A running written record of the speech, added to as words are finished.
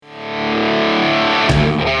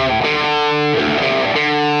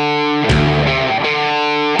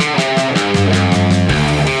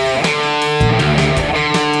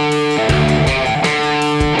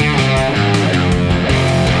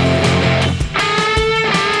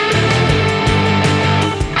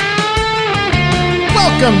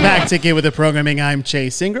Welcome back to Get With The Programming. I'm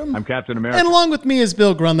Chase Ingram. I'm Captain America. And along with me is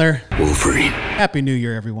Bill Grunler. Wolverine. Happy New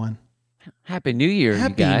Year, everyone. Happy New Year,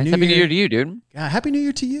 Happy you guys. New Happy New Year. Year to you, dude. Happy New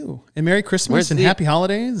Year to you. And Merry Christmas Where's and the- Happy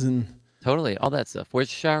Holidays. And Totally, all that stuff. Where's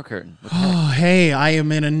the shower curtain? oh, hey, I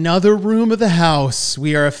am in another room of the house.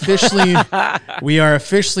 We are officially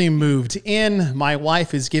moved in. My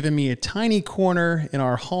wife has given me a tiny corner in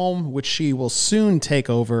our home, which she will soon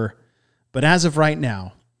take over. But as of right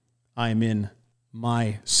now, I am in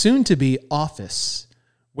my soon-to-be office,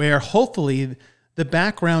 where hopefully the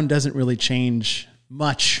background doesn't really change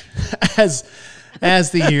much as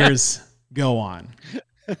the years go on.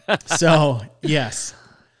 So, yes.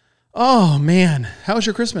 Oh, man. How was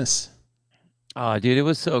your Christmas? Oh, dude, it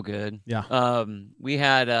was so good. Yeah. We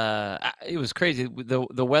had it was crazy.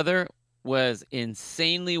 The weather was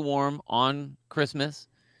insanely warm on Christmas.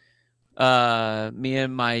 Me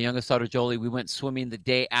and my youngest daughter Jolie, we went swimming the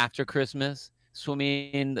day after Christmas.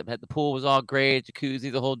 Swimming, the pool was all great, jacuzzi,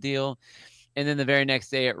 the whole deal. And then the very next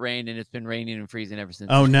day it rained, and it's been raining and freezing ever since.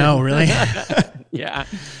 Oh no, really? Yeah.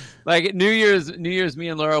 Like New Year's, me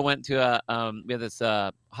and Laura went to we have this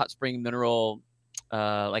hot spring mineral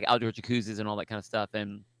like outdoor jacuzzis and all that kind of stuff,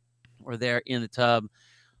 and we're there in the tub.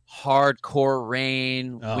 Hardcore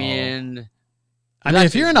rain, wind. I mean,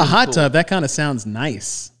 if you're in a hot tub, that kind of sounds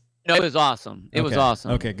nice. No, it was awesome. It was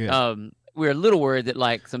awesome. Okay, good. We were a little worried that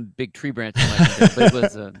like some big tree branches might come down,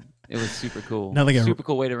 but it was super cool. Super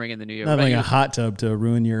cool way to ring in the new year. Not like a hot tub to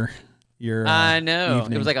ruin your I know.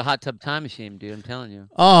 evening. It was like a hot tub time machine, dude. I'm telling you.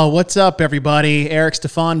 Oh, what's up, everybody? Eric,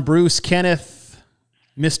 Stefan, Bruce, Kenneth,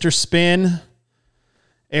 Mr. Spin,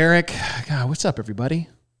 Eric. God, what's up, everybody?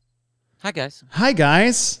 Hi, guys. Hi,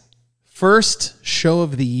 guys. First show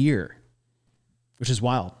of the year, which is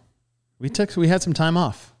wild. We had some time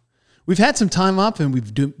off. We've had some time off, and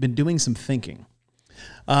we've been doing some thinking.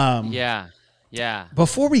 Yeah.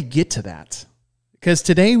 Before we get to that, because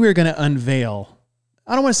today we're going to unveil,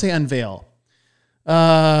 I don't want to say unveil,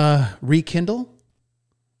 rekindle,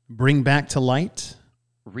 bring back to light,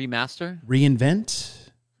 Remaster, reinvent,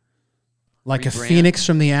 like a Rebrand. phoenix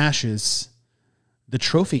from the ashes, the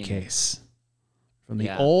trophy case from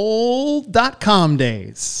the old .com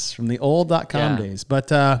days,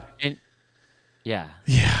 But yeah.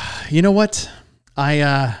 you know what?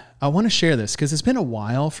 I want to share this because it's been a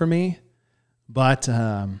while for me, but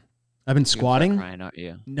I've been squatting. You're crying, aren't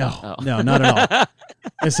you? No, not at all.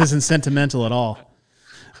 This isn't sentimental at all.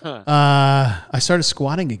 I started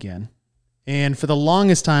squatting again. And for the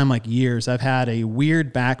longest time, like years, I've had a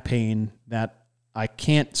weird back pain that I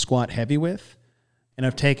can't squat heavy with. And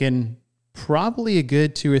I've taken probably a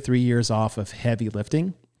good 2 or 3 years off of heavy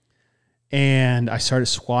lifting. And I started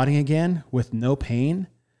squatting again with no pain.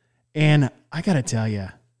 And I got to tell you,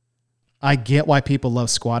 I get why people love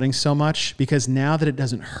squatting so much, because now that it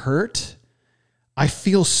doesn't hurt, I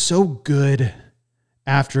feel so good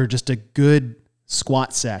after just a good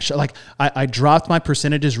squat sesh. Like I dropped my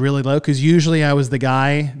percentages really low, because usually I was the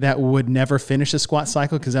guy that would never finish a squat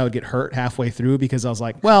cycle because I would get hurt halfway through, because I was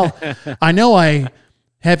like, well, I know I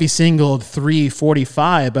heavy singled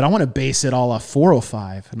 345, but I want to base it all off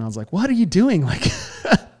 405. And I was like, what are you doing? Like,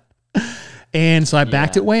 and so I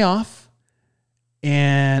backed it way off.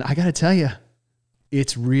 And I got to tell you,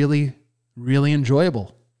 it's really, really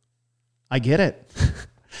enjoyable. I get it.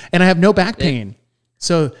 And I have no back pain.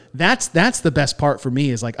 So that's the best part for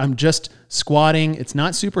me, is like, I'm just squatting. It's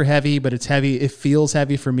not super heavy, but it's heavy. It feels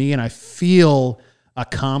heavy for me. And I feel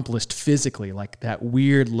accomplished physically, like that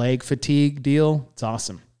weird leg fatigue deal. It's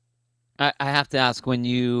awesome. I have to ask,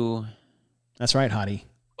 That's right, Hottie.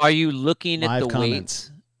 are you looking at Live the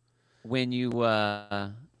comments. weights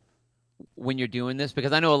when you're doing this?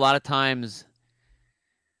 Because I know a lot of times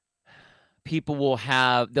people will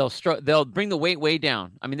they'll bring the weight way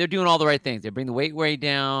down. I mean, they're doing all the right things. They bring the weight way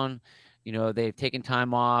down. You know, they've taken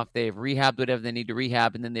time off. They've rehabbed whatever they need to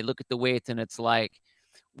rehab. And then they look at the weights and it's like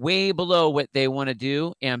way below what they want to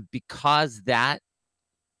do. And because that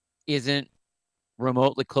isn't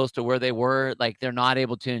remotely close to where they were, like they're not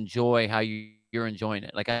able to enjoy how you're enjoying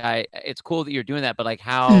it. Like it's cool that you're doing that, but like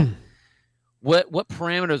how, what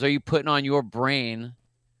parameters are you putting on your brain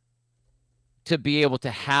to be able to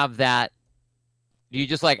have that? You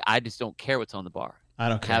just like, I just don't care what's on the bar. I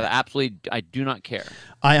don't care. I do not care.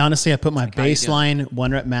 I honestly put my Like, how you baseline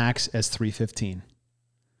 1 rep max as 315.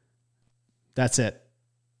 That's it.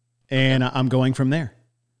 And I'm going from there.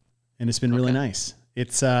 And it's been really nice.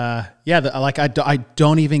 It's, I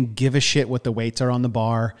don't even give a shit what the weights are on the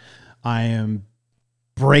bar. I am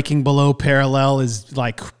breaking below parallel is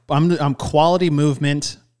like, I'm quality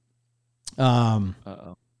movement.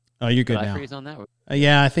 Oh, you're good Did I now. freeze on that?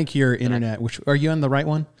 Yeah, I think your internet. Which are you on the right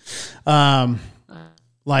one?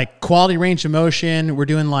 Like quality range of motion, we're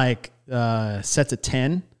doing like sets of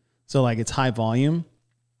 10, so like it's high volume,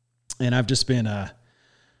 and I've just been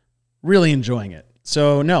really enjoying it.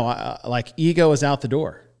 So no, like ego is out the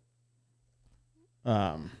door.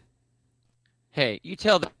 Hey, you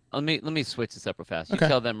tell them. Let me switch this up real fast. You Okay.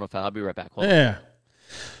 tell them real fast. I'll be right back. Hold on. Yeah.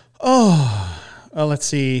 Oh, let's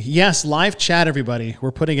see. Yes, live chat, everybody.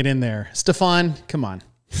 We're putting it in there. Stefan, come on.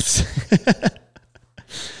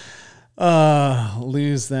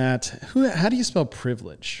 Lose that. How do you spell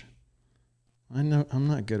privilege? I know I'm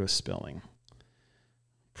not good with spelling.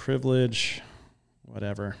 Privilege,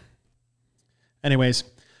 whatever. Anyways,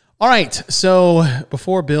 all right. So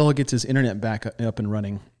before Bill gets his internet back up and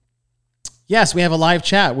running, yes, we have a live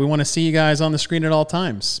chat. We want to see you guys on the screen at all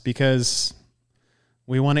times because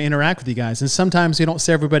we want to interact with you guys. And sometimes we don't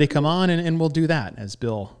see everybody come on, and we'll do that as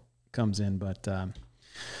Bill comes in. But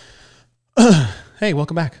hey,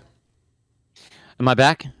 welcome back. Am I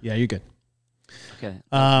back? Yeah, you're good. Okay.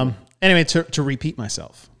 Anyway, to repeat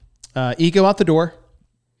myself, ego out the door.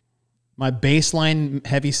 My baseline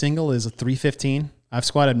heavy single is a 315. I've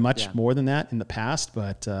squatted much more than that in the past,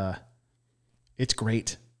 but it's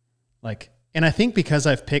great. And I think because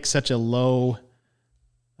I've picked such a low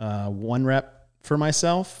 1 rep for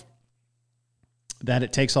myself, that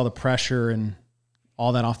it takes all the pressure and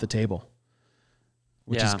all that off the table.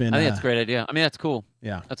 Which has been, I think that's a great idea. I mean, that's cool.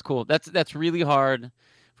 Yeah, that's cool. That's really hard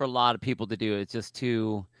for a lot of people to do. It's just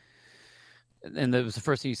to, and that was the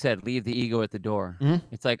first thing you said, leave the ego at the door. Mm-hmm.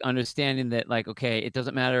 It's like understanding that, like, okay, it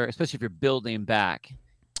doesn't matter, especially if you're building back.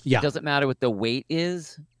 Yeah. It doesn't matter what the weight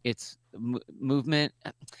is. It's movement.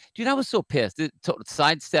 Dude, I was so pissed.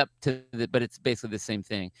 Sidestep to the, but it's basically the same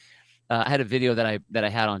thing. I had a video that I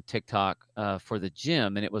had on TikTok for the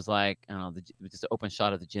gym, and it was like, I don't know, just an open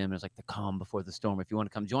shot of the gym. It was like the calm before the storm. If you want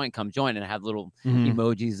to come join. And I had little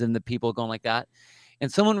emojis and the people going like that.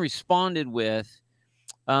 And someone responded with,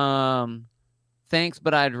 thanks,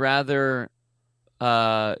 but I'd rather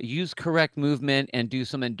use correct movement and do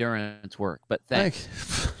some endurance work. But thanks.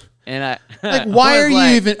 And I like, why are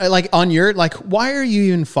you even like on your, like, why are you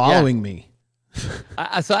even following me?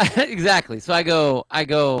 Exactly. So I go,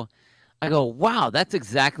 wow, that's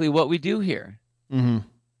exactly what we do here. Mm-hmm.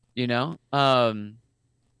 You know? And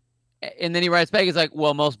then he writes back, he's like,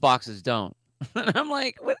 well, most boxes don't. And I'm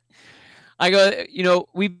like, what? I go, you know,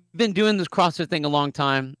 we've been doing this CrossFit thing a long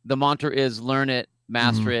time. The mantra is learn it,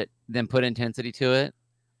 master it, then put intensity to it.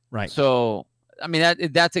 Right. So, I mean,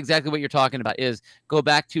 that's exactly what you're talking about, is go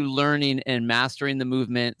back to learning and mastering the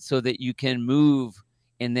movement so that you can move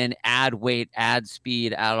and then add weight, add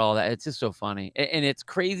speed, add all that. It's just so funny. And it's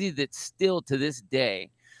crazy that still to this day,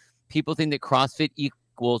 people think that CrossFit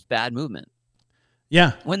equals bad movement.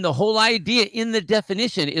 Yeah. When the whole idea in the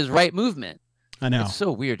definition is right movement. I know. It's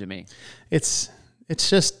so weird to me. It's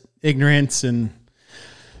just ignorance,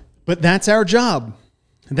 but that's our job.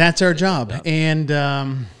 That's our job. And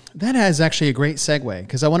that is actually a great segue,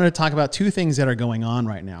 because I wanted to talk about two things that are going on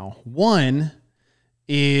right now. One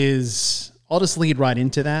is, I'll just lead right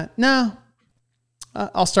into that. No,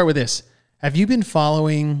 I'll start with this. Have you been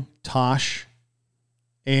following Tosh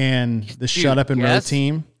and the Shut Up and Row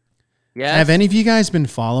team? Yes. Have any of you guys been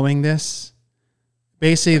following this?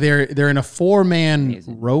 Basically, they're in a 4-man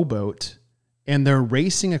rowboat, and they're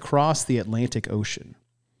racing across the Atlantic Ocean.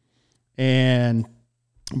 And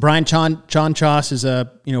Brian Chonchos is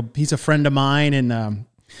he's a friend of mine, and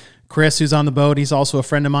Chris, who's on the boat, he's also a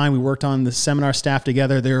friend of mine. We worked on the seminar staff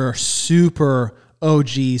together. They're super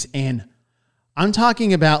OGs, and I'm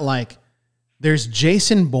talking about, like, there's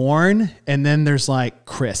Jason Bourne, and then there's like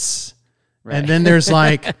Chris, right. And then there's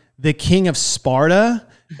like the King of Sparta,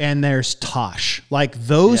 and there's Tosh. Like,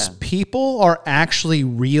 those people are actually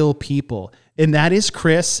real people, and that is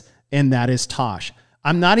Chris, and that is Tosh.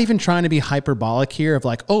 I'm not even trying to be hyperbolic here of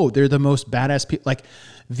like, oh, they're the most badass people. Like,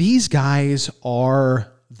 these guys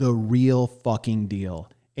are the real fucking deal.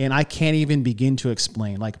 And I can't even begin to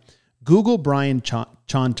explain. Like, Google Brian Chontosh,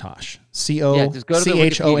 CHONTOSH.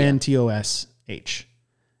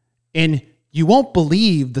 And you won't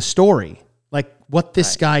believe the story, like what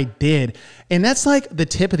this guy did. And that's like the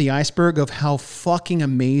tip of the iceberg of how fucking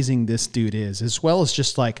amazing this dude is, as well as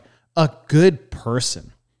just like a good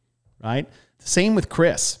person, right? Same with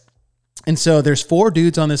Chris. And so there's 4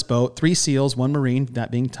 dudes on this boat, 3 SEALs, 1 Marine,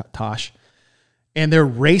 that being Tosh. And they're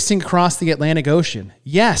racing across the Atlantic Ocean.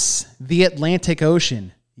 Yes, the Atlantic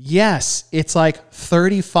Ocean. Yes, it's like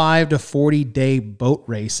 35 to 40 day boat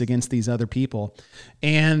race against these other people.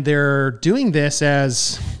 And they're doing this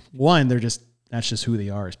as, one, that's just who they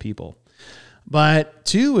are as people. But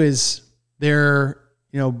two is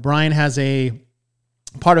Brian has a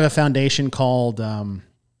part of a foundation called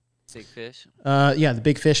Big Fish. The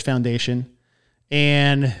Big Fish Foundation,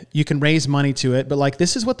 and you can raise money to it. But like,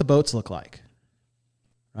 this is what the boats look like,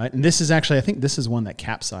 right? And this is actually, I think this is one that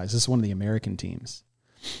capsized. This is one of the American teams.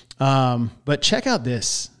 But check out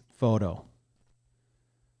this photo,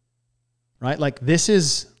 right? Like this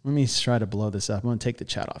is, let me try to blow this up. I'm going to take the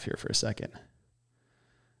chat off here for a second.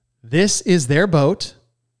 This is their boat.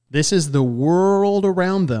 This is the world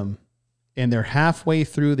around them. And they're halfway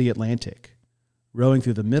through the Atlantic, rowing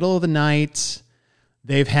through the middle of the night.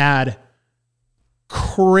 They've had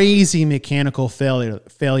crazy mechanical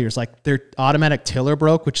failures. Like their automatic tiller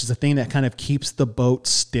broke, which is the thing that kind of keeps the boat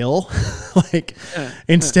still. Like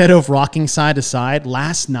instead of rocking side to side.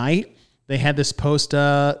 Last night, they had this post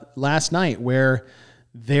last night where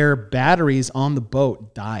their batteries on the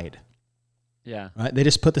boat died. Yeah. Right. They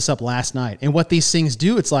just put this up last night. And what these things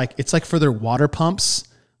do, it's like for their water pumps,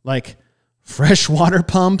 like fresh water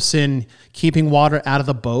pumps and keeping water out of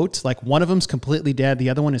the boat. Like one of them's completely dead. The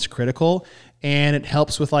other one is critical. And it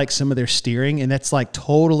helps with like some of their steering. And that's like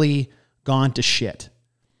totally gone to shit.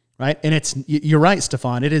 Right. And you're right,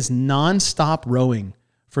 Stefan. It is nonstop rowing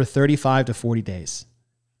for 35 to 40 days.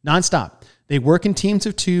 Nonstop. They work in teams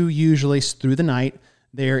of two, usually through the night.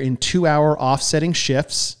 They're in 2-hour offsetting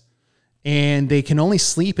shifts. And they can only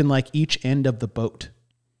sleep in like each end of the boat.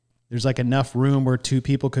 There's like enough room where two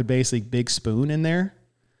people could basically big spoon in there.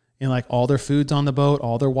 And like all their food's on the boat,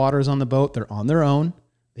 all their water's on the boat. They're on their own.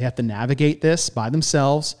 They have to navigate this by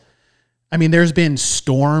themselves. I mean, there's been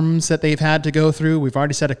storms that they've had to go through. We've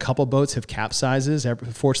already said a couple boats have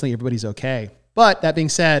capsizes. Fortunately, everybody's okay. But that being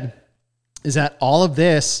said, is that all of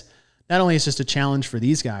this not only is just a challenge for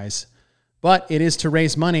these guys, but it is to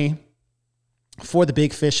raise money for the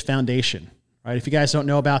Big Fish Foundation, right? If you guys don't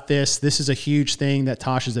know about this, this is a huge thing that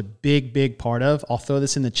Tosh is a big, big part of. I'll throw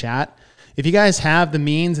this in the chat. If you guys have the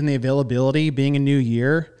means and the availability, being a new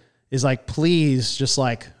year, is like, please just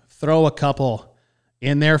like throw a couple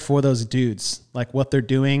in there for those dudes, like what they're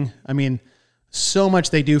doing. I mean, so much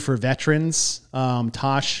they do for veterans.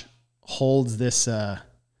 Tosh holds this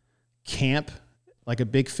camp, like a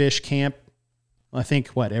big fish camp. I think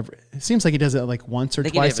it seems like he does it like once or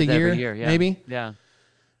twice a year, yeah. Maybe. Yeah.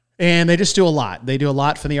 And they just do a lot. They do a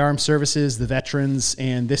lot for the armed services, the veterans,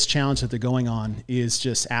 and this challenge that they're going on is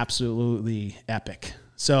just absolutely epic.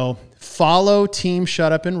 So follow Team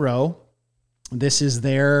Shut Up and Row. This is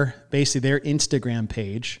basically their Instagram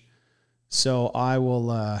page. So I will,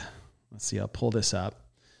 let's see, I'll pull this up.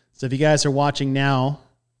 So if you guys are watching now,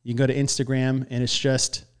 you can go to Instagram and it's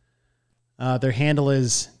just, their handle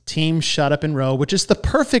is Team Shut Up and Row, which is the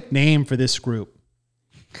perfect name for this group.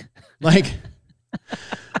 Like,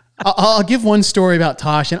 I'll give one story about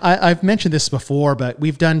Tosh, and I've mentioned this before, but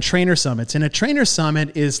we've done trainer summits, and a trainer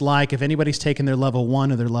summit is like if anybody's taken their level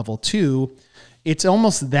 1 or their level 2, it's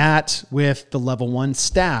almost that with the level 1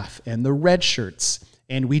 staff and the red shirts,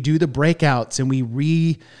 and we do the breakouts, and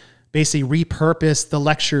we basically repurpose the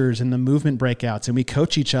lectures and the movement breakouts, and we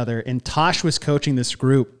coach each other, and Tosh was coaching this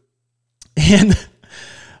group, and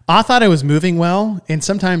I thought I was moving well, and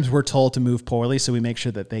sometimes we're told to move poorly, so we make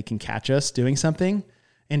sure that they can catch us doing something.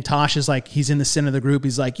 And Tosh is like, he's in the center of the group.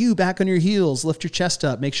 He's like, you back on your heels, lift your chest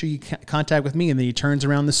up, make sure you contact with me. And then he turns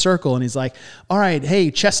around the circle and he's like, all right,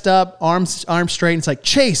 hey, chest up, arms straight. And it's like,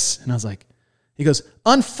 chase. And I was like, he goes,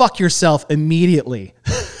 unfuck yourself immediately.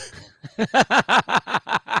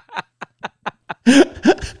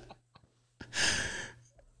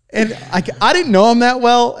 And I didn't know him that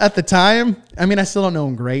well at the time. I mean, I still don't know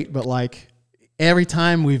him great, but like every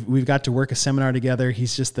time we've got to work a seminar together,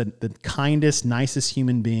 he's just the kindest, nicest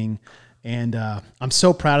human being. And I'm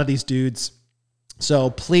so proud of these dudes. So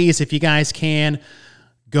please, if you guys can,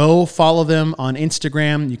 go follow them on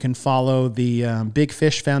Instagram. You can follow the Big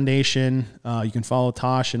Fish Foundation. You can follow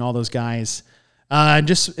Tosh and all those guys.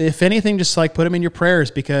 Just, if anything, just like put them in your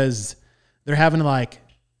prayers because they're having to like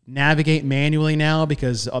navigate manually now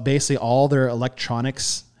because basically all their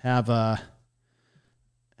electronics have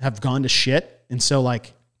gone to shit. And so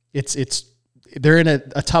like they're in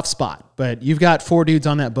a tough spot, but you've got 4 dudes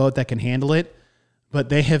on that boat that can handle it, but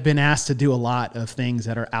they have been asked to do a lot of things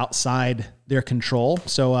that are outside their control.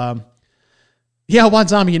 So, yeah, One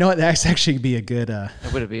Zombie, you know what? That's actually be a good, that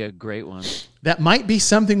would be a great one. That might be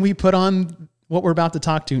something we put on what we're about to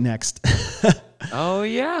talk to next. Oh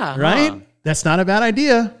yeah. Right? Huh? That's not a bad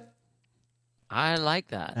idea. I like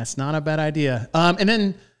that. That's not a bad idea. And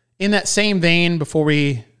then in that same vein, before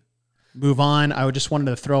we move on, I just wanted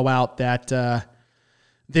to throw out that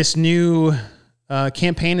this new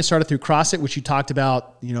campaign has started through CrossFit, which you talked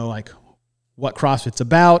about, you know, like what CrossFit's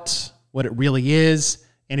about, what it really is.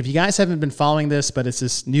 And if you guys haven't been following this, but it's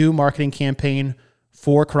this new marketing campaign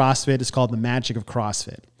for CrossFit. It's called The Magic of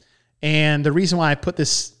CrossFit. And the reason why I put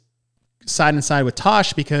this side and side with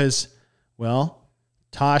Tosh, because, well,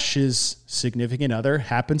 Tosh's significant other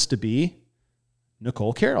happens to be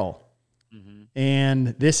Nicole Carroll. Mm-hmm. And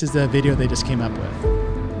this is the video they just came up with.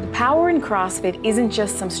 The power in CrossFit isn't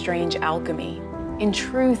just some strange alchemy. In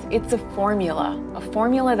truth, it's a formula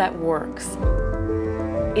that works.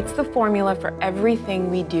 It's the formula for everything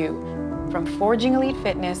we do, from forging elite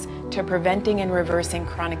fitness to preventing and reversing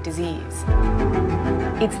chronic disease.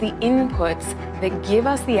 It's the inputs that give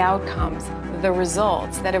us the outcomes, the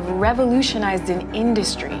results that have revolutionized an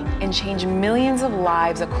industry and changed millions of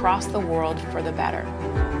lives across the world for the better.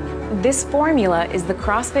 This formula is the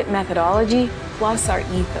CrossFit methodology plus our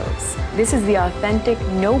ethos. This is the authentic,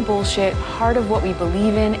 no bullshit heart of what we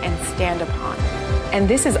believe in and stand upon. And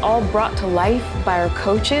this is all brought to life by our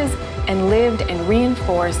coaches and lived and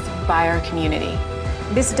reinforced by our community.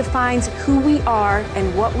 This defines who we are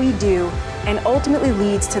and what we do, and ultimately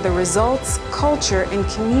leads to the results, culture, and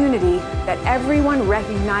community that everyone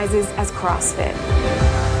recognizes as CrossFit.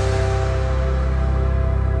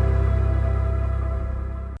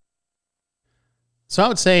 So I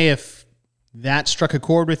would say if that struck a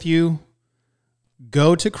chord with you,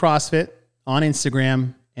 go to CrossFit on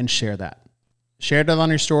Instagram and share that. Share it on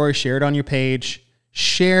your story, share it on your page,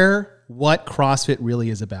 share what CrossFit really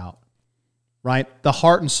is about, right? The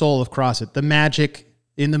heart and soul of CrossFit, the magic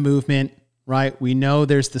in the movement, right? We know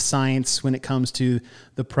there's the science when it comes to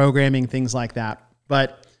the programming, things like that.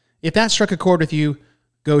 But if that struck a chord with you,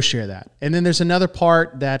 go share that. And then there's another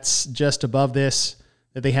part that's just above this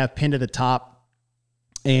that they have pinned at the top,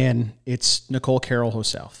 and it's Nicole Carroll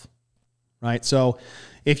herself, right? So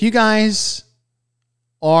if you guys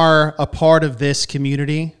are a part of this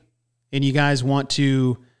community and you guys want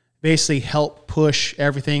to basically help push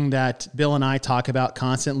everything that Bill and I talk about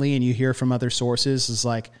constantly and you hear from other sources, is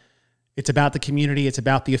like, it's about the community, it's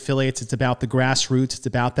about the affiliates, it's about the grassroots, it's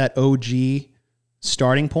about that OG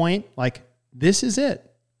starting point. Like, this is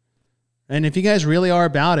it. And if you guys really are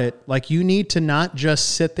about it, like, you need to not just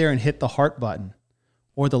sit there and hit the heart button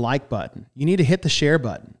or the like button. You need to hit the share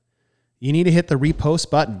button. You need to hit the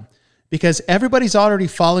repost button, because everybody's already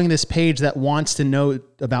following this page that wants to know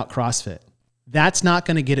about CrossFit. That's not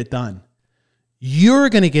going to get it done. You're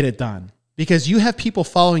going to get it done, because you have people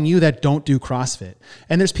following you that don't do CrossFit.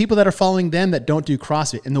 And there's people that are following them that don't do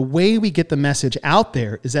CrossFit. And the way we get the message out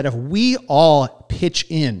there is that if we all pitch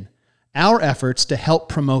in our efforts to help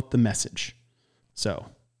promote the message. So,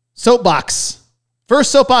 soapbox.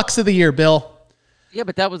 First soapbox of the year, Bill. Yeah,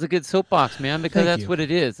 but that was a good soapbox, man, because that's what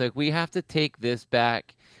it is. Like, we have to take this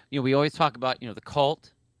back. You know, we always talk about, the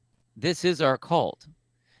cult. This is our cult.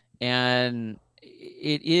 And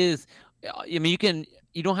it is, I mean,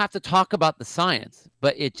 you don't have to talk about the science,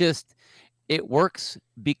 but it works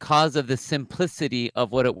because of the simplicity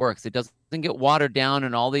of what it works. It doesn't get watered down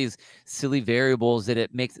and all these silly variables that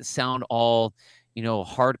it makes it sound all,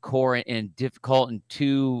 hardcore and difficult and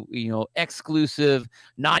too, exclusive,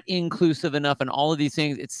 not inclusive enough, and all of these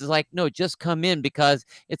things. It's just like, no, just come in, because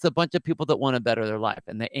it's a bunch of people that want to better their life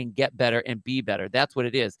and get better and be better. That's what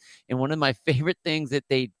it is. And one of my favorite things that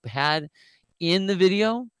they had in the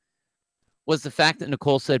video was the fact that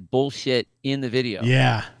Nicole said bullshit in the video.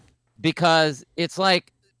 Yeah. Because it's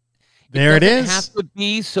like, there it is. It doesn't have to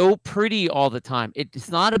be so pretty all the time. It's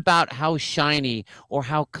not about how shiny or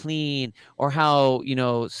how clean or how,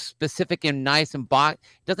 specific and nice and box.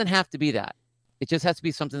 It doesn't have to be that. It just has to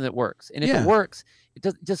be something that works. And if it works, it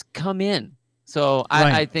doesn't just come in. So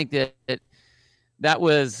I think that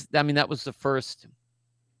was the first.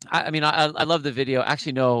 I love the video. I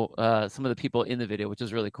actually know some of the people in the video, which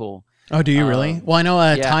is really cool. Oh, do you really? Well, I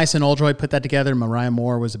know Tyson Oldroyd put that together. Mariah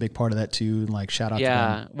Moore was a big part of that too. Like, shout out to them.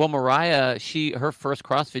 Yeah. Well, Mariah, her first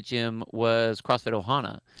CrossFit gym was CrossFit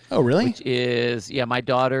Ohana. Oh, really? Which is, my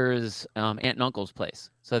daughter's aunt and uncle's place.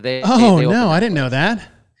 So they. Oh, they no, I didn't know that.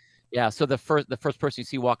 Yeah. So the first person you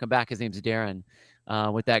see walking back, his name's Darren,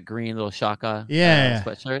 with that green little Shaka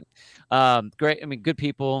sweatshirt. Great. I mean, good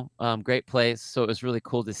people. Great place. So it was really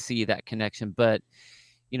cool to see that connection. But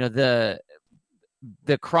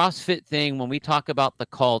the CrossFit thing, when we talk about the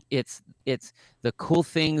cult, it's the cool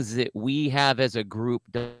things that we have as a group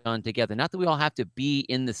done together. Not that we all have to be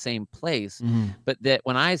in the same place, but that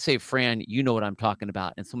when I say Fran, you know what I'm talking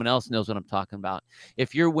about, and someone else knows what I'm talking about.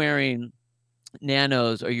 If you're wearing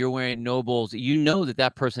Nanos or you're wearing Nobles, you know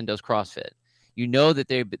that person does CrossFit. You know that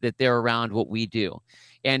they're around what we do.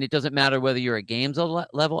 And it doesn't matter whether you're a games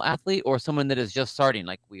level athlete or someone that is just starting.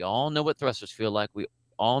 Like, we all know what thrusters feel like. We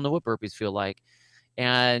all know what burpees feel like.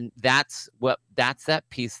 And that's that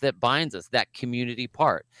piece that binds us, that community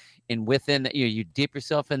part. And within that, you dip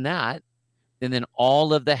yourself in that, and then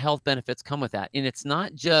all of the health benefits come with that. And it's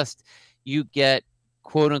not just you get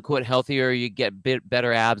quote unquote healthier, you get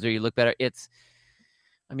better abs, or you look better.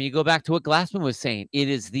 You go back to what Glassman was saying. It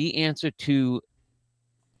is the answer to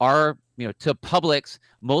to public's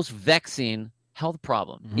most vexing health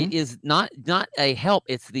problem. Mm-hmm. It is not a help,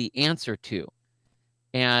 it's the answer to.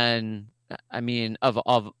 And of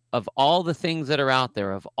all the things that are out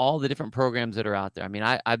there, of all the different programs that are out there.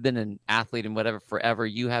 I've been an athlete and whatever forever.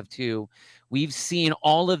 You have too. We've seen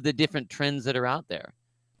all of the different trends that are out there.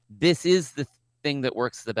 This is the thing that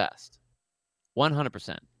works the best.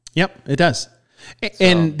 100%. Yep, it does.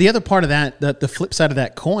 And the other part of that, the flip side of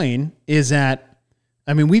that coin is that,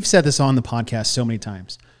 we've said this on the podcast so many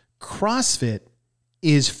times. CrossFit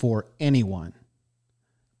is for anyone,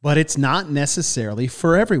 but it's not necessarily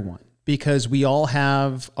for everyone, because we all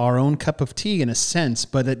have our own cup of tea in a sense,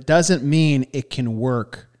 but it doesn't mean it can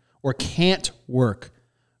work or can't work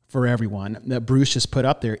for everyone. That Bruce just put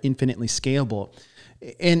up there, infinitely scalable.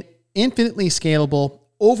 And infinitely scalable,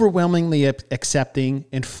 overwhelmingly accepting,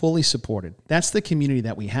 and fully supported. That's the community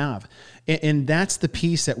that we have. And that's the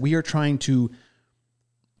piece that we are trying to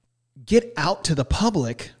get out to the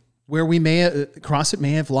public, where CrossFit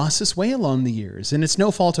may have lost its way along the years, and it's no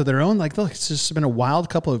fault of their own. Like, look, it's just been a wild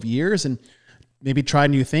couple of years, and maybe tried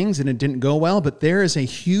new things and it didn't go well, but there is a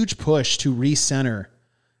huge push to recenter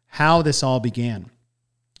how this all began,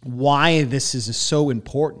 why this is so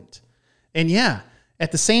important. And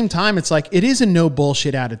at the same time, it's like, it is a no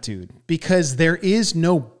bullshit attitude, because there is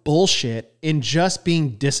no bullshit in just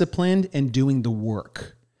being disciplined and doing the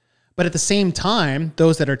work. But at the same time,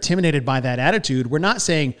 those that are intimidated by that attitude, we're not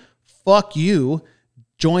saying, fuck you,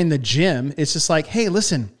 join the gym. It's just like, hey,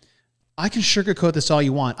 listen, I can sugarcoat this all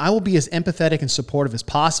you want. I will be as empathetic and supportive as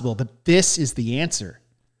possible, but this is the answer.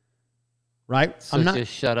 Right? So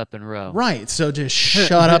just shut up and row. Right. So just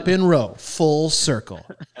shut up and row. Full circle.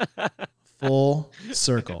 Full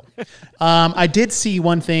circle. I did see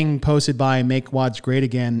one thing posted by Make WODs Great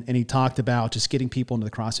Again, and he talked about just getting people into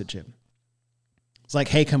the CrossFit gym. It's like,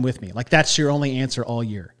 hey, come with me. Like, that's your only answer all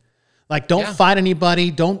year. Like, don't fight anybody.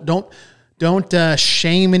 Don't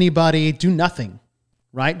shame anybody. Do nothing,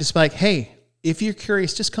 right? Just be like, hey, if you're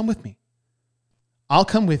curious, just come with me. I'll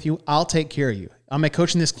come with you. I'll take care of you. I'm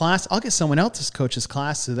coaching this class. I'll get someone else to coach this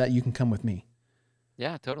class so that you can come with me.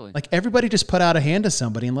 Yeah, totally. Like, everybody just put out a hand to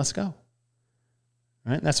somebody and let's go.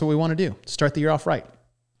 Right? That's what we want to do. Start the year off right.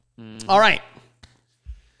 Mm-hmm. All right.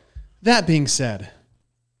 That being said,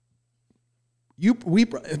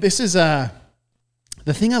 this is the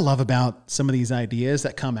thing I love about some of these ideas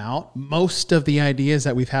that come out. Most of the ideas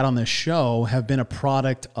that we've had on this show have been a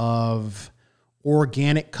product of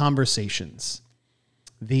organic conversations.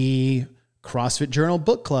 The CrossFit Journal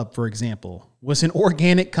Book Club, for example, was an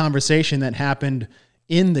organic conversation that happened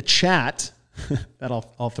in the chat that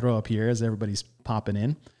I'll throw up here as everybody's popping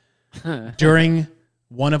in during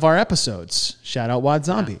one of our episodes. Shout out Wad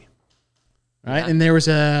Zombie. Right? Yeah. And there was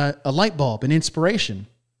a light bulb, an inspiration.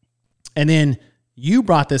 And then you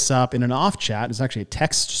brought this up in an off chat. It's actually a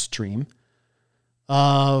text stream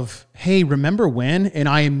of, hey, remember when? And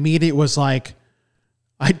I immediately was like,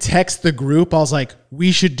 I text the group. I was like,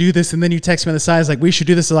 we should do this. And then you text me on the side. I was like, we should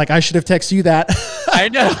do this. So like, I should have texted you that. I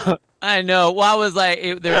know. Well, I was like,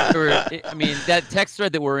 that text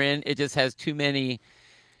thread that we're in, it just has too many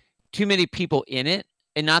people in it.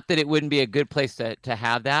 And not that it wouldn't be a good place to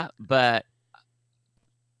have that, but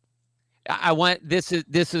I want, this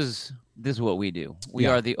is what we do. We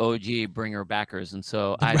are the OG bringer backers. And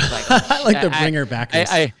so I was like, I like the bringer backers.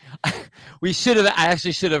 I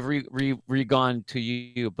actually should have re-gone to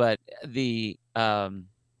you, but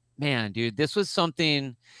man, dude, this was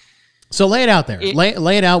something. So lay it out there.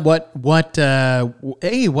 Lay it out. What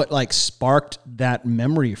like sparked that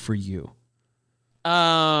memory for you?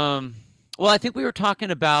 Well, I think we were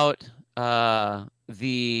talking about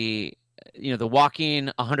the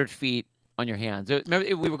walking 100 feet on your hands.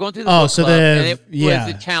 Remember, we were going through the book club, and it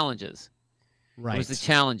was the challenges. Right. It was the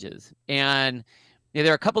challenges. And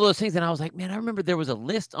there are a couple of those things, and I was like, man, I remember there was a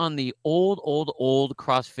list on the old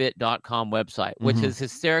CrossFit.com website, which is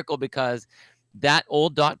hysterical because that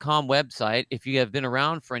old .com website, if you have been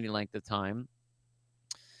around for any length of time,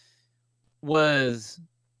 was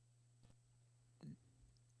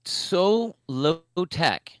so low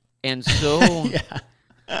tech and so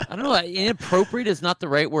I don't know, inappropriate is not the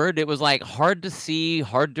right word. It was like hard to see,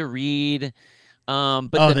 hard to read.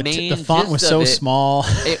 But the font was so small.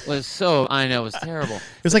 It was so, I know, it was terrible.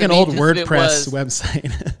 It was like an old WordPress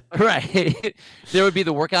website. Right. There would be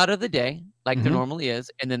the workout of the day, like there normally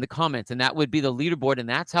is, and then the comments, and that would be the leaderboard, and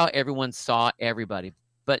that's how everyone saw everybody.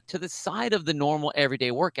 But to the side of the normal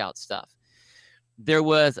everyday workout stuff, there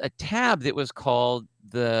was a tab that was called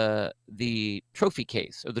the trophy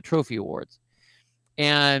case or the trophy awards.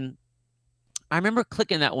 And I remember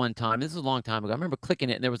clicking that one time. This is a long time ago. I remember clicking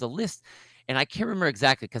it, and there was a list, and I can't remember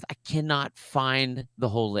exactly because I cannot find the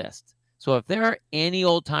whole list. So if there are any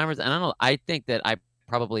old timers, and I don't know, I think that I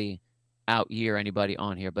probably out-year anybody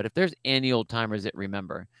on here, but if there's any old timers that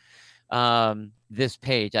remember this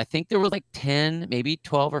page, I think there were like 10, maybe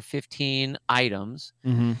 12 or 15 items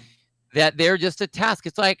that they're just a task.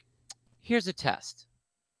 It's like, here's a test.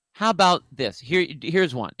 How about this?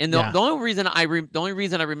 Here's one. And the only reason I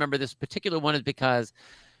remember this particular one is because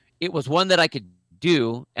it was one that I could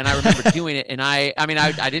do, and I remember doing it. And I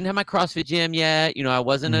didn't have my CrossFit gym yet. You know, I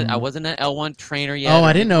wasn't an L1 trainer yet. Oh,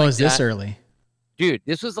 I didn't know it was this early. Dude,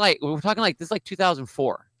 this was like, we're talking like, this is like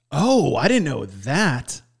 2004. Oh, I didn't know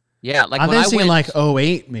that. Yeah. Like I was thinking like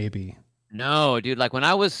 08 maybe. No, dude. Like when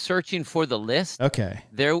I was searching for the list, okay,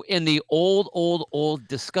 there in the old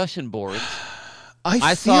discussion boards,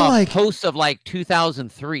 I saw like posts of like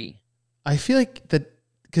 2003. I feel like that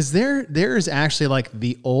because there is actually like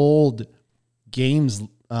the old games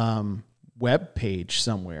web page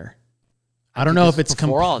somewhere. I don't know if it's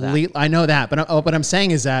complete. I know that, but what I'm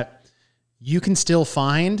saying is that you can still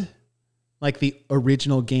find like the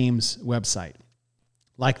original games website.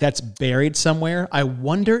 Like that's buried somewhere. I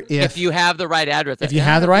wonder if you have the right address. If you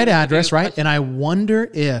have the right address, right? And I wonder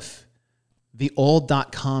if the old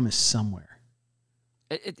 .com is somewhere.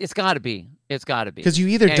 It's got to be. It's got to be. Because you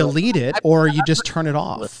either delete it or you just turn it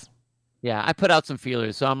off. Yeah, I put out some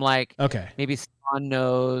feelers. So I'm like, okay, maybe someone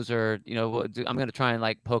knows, or, you know, I'm going to try and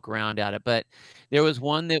like poke around at it. But there was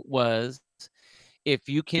one that was, if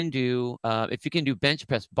you can do bench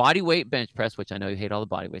press, body weight bench press, which I know you hate all the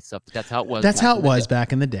body weight stuff, but that's how it was. That's how it was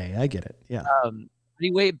back in the day. I get it. Yeah.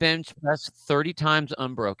 Body weight bench press 30 times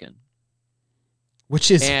unbroken.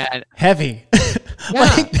 Which is heavy.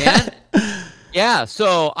 Yeah, yeah.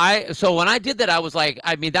 So when I did that, I was like,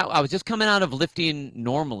 I was just coming out of lifting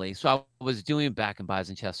normally. So I was doing back and bis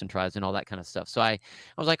and chest and tris and all that kind of stuff. So I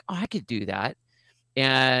was like, oh, I could do that.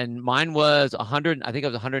 And mine was 100. I think I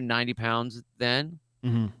was 190 pounds then.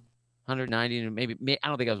 190, and maybe I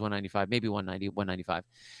don't think I was 195, maybe 190, 195.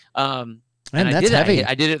 And that's heavy.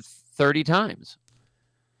 I did it 30 times.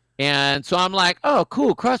 And so I'm like, oh,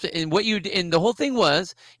 cool, CrossFit. And the whole thing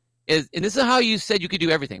was, and this is how you said you could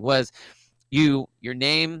do everything, was your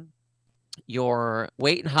name, your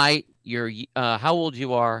weight and height, your how old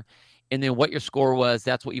you are, and then what your score was.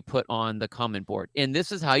 That's what you put on the comment board. And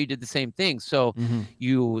this is how you did the same thing. So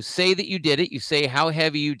you say that you did it, you say how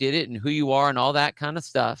heavy you did it and who you are and all that kind of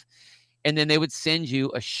stuff. And then they would send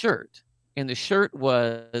you a shirt. And the shirt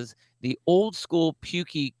was the old school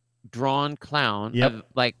Pukey drawn clown, of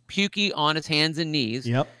like Pukey on his hands and knees,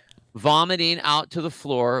 vomiting out to the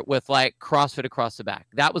floor with like CrossFit across the back.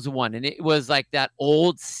 That was one. And it was like that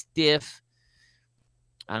old stiff,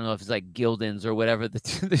 I don't know if it's like Gildan's or whatever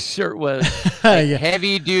the shirt was, like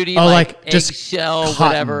heavy duty, like just eggshell,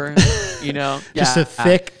 whatever, you know, just a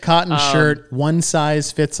thick cotton shirt, one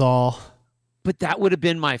size fits all. But that would have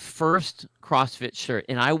been my first CrossFit shirt,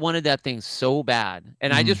 and I wanted that thing so bad.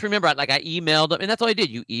 And I just remember, like, I emailed them, and that's all I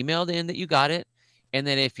did. You emailed in that you got it, and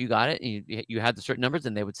then if you got it and you had the certain numbers,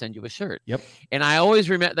 then they would send you a shirt. Yep. And I always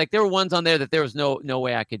remember, like, there were ones on there that there was no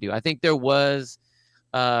way I could do. I think there was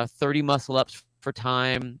 30 muscle ups for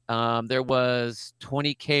time. There was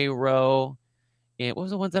 20K row. And what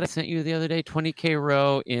was the ones that I sent you the other day? 20K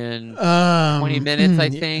row in 20 minutes, I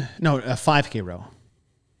think. No, a 5K row.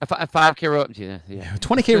 A 5K row. Yeah.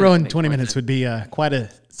 20K row in 20 minutes would be quite a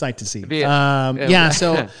sight to see.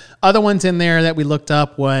 So other ones in there that we looked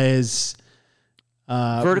up was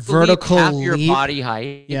vertical half leap. Your body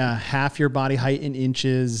height. Yeah, half your body height in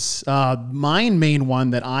inches. My main one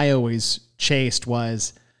that I always chased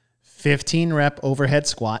was 15 rep overhead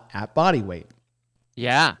squat at body weight.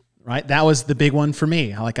 Yeah. Right. That was the big one for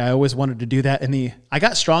me. Like I always wanted to do that. And I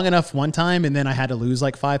got strong enough one time and then I had to lose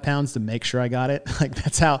like 5 pounds to make sure I got it. Like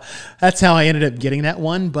that's how I ended up getting that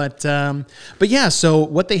one. But yeah, so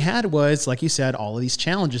what they had was, like you said, all of these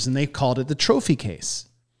challenges and they called it the trophy case.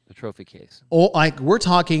 The trophy case. Oh, like we're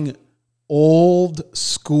talking old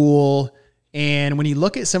school. And when you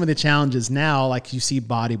look at some of the challenges now, like you see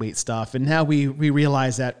body weight stuff and now we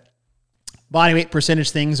realize that body weight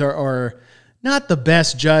percentage things are not the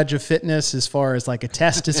best judge of fitness as far as like a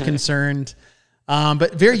test is concerned.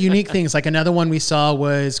 But very unique things. Like another one we saw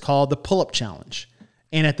was called the pull-up challenge.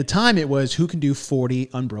 And at the time it was who can do 40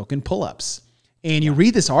 unbroken pull-ups. And you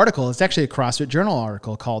read this article, it's actually a CrossFit Journal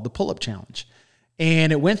article called the pull-up challenge.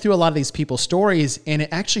 And it went through a lot of these people's stories, and it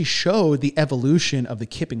actually showed the evolution of the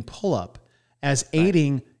kipping pull-up as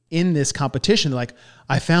aiding in this competition. Like,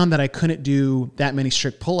 I found that I couldn't do that many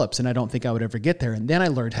strict pull-ups, and I don't think I would ever get there. And then I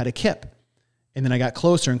learned how to kip. And then I got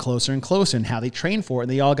closer and closer and closer, and how they trained for it.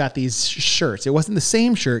 And they all got these shirts. It wasn't the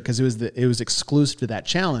same shirt because it was exclusive to that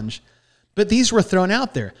challenge. But these were thrown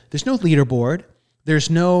out there. There's no leaderboard. There's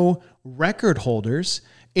no record holders.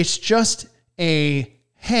 It's just a,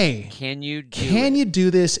 hey, can you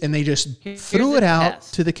do this? And they just threw it out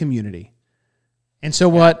to the community. And so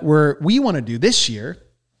what we want to do this year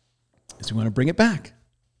is we want to bring it back.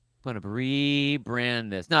 We want to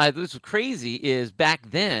rebrand this. Now, what's crazy is back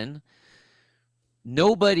then,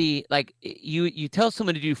 nobody, like, you tell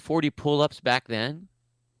someone to do 40 pull-ups back then,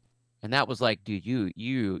 and that was like, dude,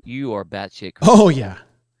 you are batshit crazy. Oh yeah.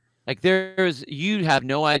 Like, you have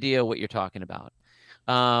no idea what you're talking about.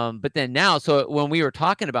 But then now, so when we were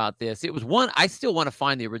talking about this, it was I still want to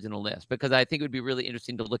find the original list, because I think it would be really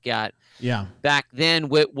interesting to look at back then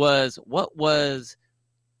what was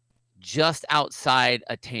just outside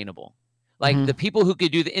attainable. Like the people who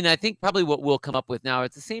could do and I think probably what we'll come up with now,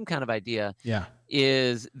 it's the same kind of idea. Yeah.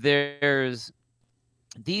 Is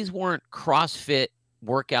these weren't CrossFit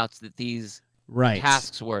workouts that these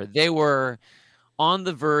tasks were. They were on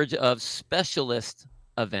the verge of specialist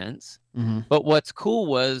events. But what's cool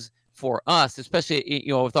was for us, especially,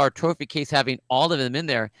 with our trophy case having all of them in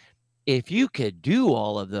there, if you could do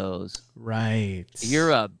all of those,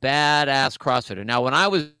 you're a badass CrossFitter. Now, when I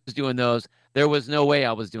was doing those, there was no way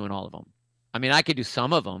I was doing all of them. I mean, I could do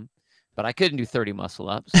some of them, but I couldn't do 30 muscle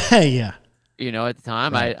ups. Yeah. At the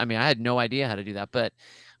time, I had no idea how to do that, but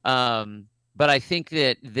I think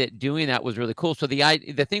that doing that was really cool. So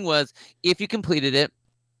the thing was, if you completed it,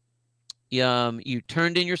 you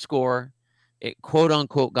turned in your score, it quote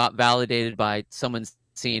unquote got validated by someone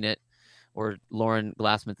seeing it, or Lauren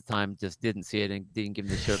Glassman at the time just didn't see it and didn't give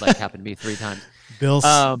me the shirt, like happened to me 3 times. Bill's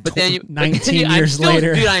 19 years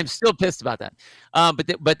later. Dude, I am still pissed about that.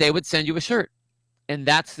 But they would send you a shirt, and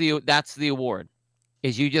that's the award,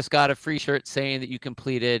 is you just got a free shirt saying that you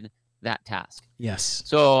completed that task. Yes.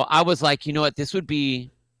 So I was like, you know what, this would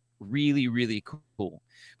be really, really cool.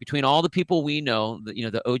 Between all the people we know,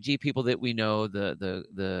 the OG people that we know,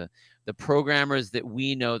 the programmers that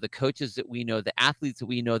we know, the coaches that we know, the athletes that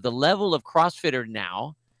we know, the level of CrossFitter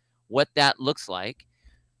now, what that looks like,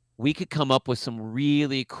 we could come up with some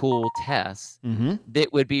really cool tests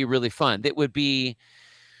that would be really fun. That would be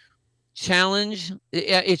challenge.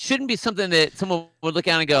 It shouldn't be something that someone would look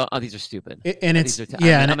at and go, "Oh, these are stupid." And I'm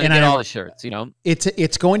gonna get all the shirts.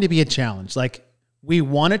 It's going to be a challenge. Like, we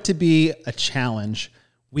want it to be a challenge.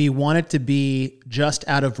 We want it to be just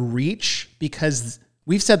out of reach, because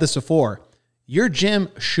we've said this before. Your gym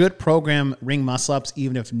should program ring muscle ups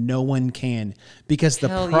even if no one can, because the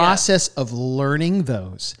process of learning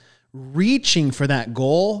those, reaching for that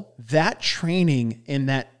goal, that training and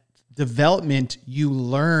that development you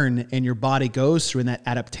learn and your body goes through, and that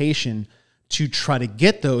adaptation to try to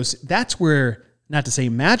get those, that's where, not to say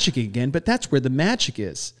magic again, but that's where the magic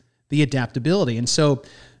is, the adaptability. And so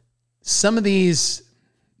some of these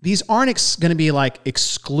aren't going to be like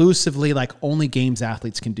exclusively like only games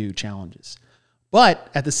athletes can do challenges. But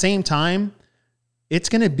at the same time, it's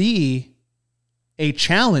going to be a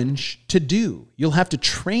challenge to do. You'll have to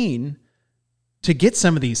train to get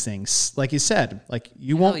some of these things. Like you said, like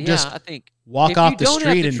you won't just walk off the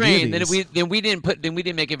street and do these. Then we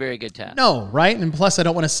didn't make a very good test. No, right? And plus, I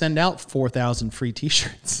don't want to send out 4,000 free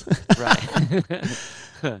T-shirts. Right.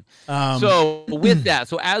 So with that,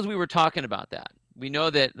 so as we were talking about that, we know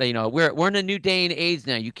that we're in a new day and age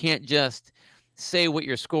now. You can't just say what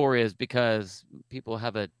your score is, because people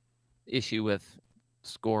have a issue with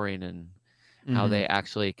scoring and how they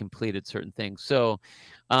actually completed certain things. So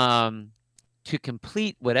to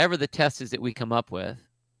complete whatever the test is that we come up with,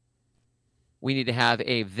 we need to have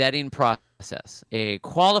a vetting process, a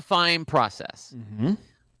qualifying process.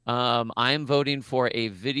 I'm voting for a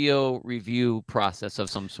video review process of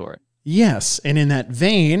some sort. Yes, and in that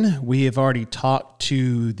vein, we have already talked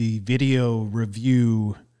to the video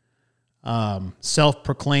review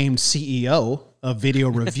self-proclaimed CEO of video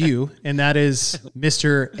review, and that is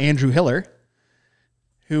Mr. Andrew Hiller,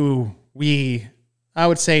 who I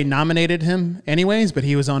would say nominated him anyways, but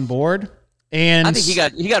he was on board. And I think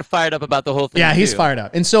he got fired up about the whole thing. Yeah, he's fired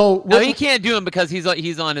up. And so he can't do them because he's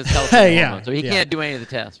on his health. So he can't do any of the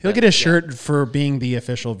tests. He'll get a shirt for being the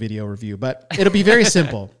official video review, but it'll be very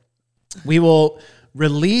simple. we will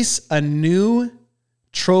release a new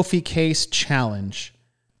trophy case challenge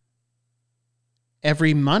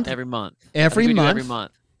every month. Every month. Every month. Every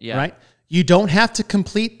month. Yeah. Right? You don't have to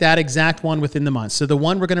complete that exact one within the month. So the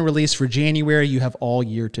one we're going to release for January, you have all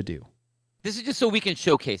year to do. This is just so we can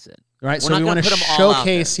showcase it. Right? We're So not we gonna want to put 'em all out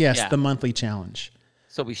showcase, there. yes, Yeah. the monthly challenge.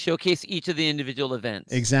 So we showcase each of the individual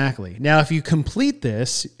events. Exactly. Now, if you complete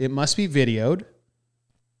this, it must be videoed,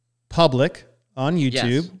 public on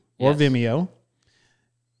YouTube or Yes. Vimeo.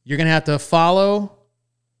 You're going to have to follow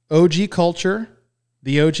OG Culture,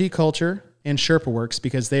 the OG Culture, and SherpaWorks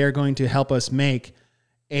because they are going to help us make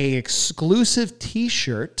a exclusive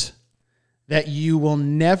t-shirt that you will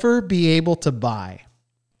never be able to buy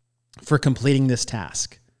for completing this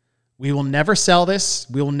task. We will never sell this.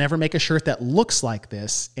 We will never make a shirt that looks like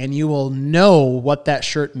this. And you will know what that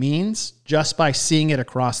shirt means just by seeing it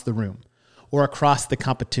across the room or across the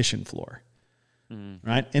competition floor.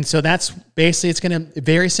 Right? And so that's basically, it's going to be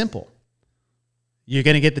very simple. You're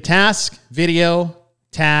going to get the task, video,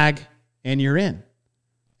 tag, and you're in.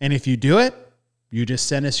 And if you do it, you just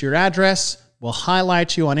send us your address. We'll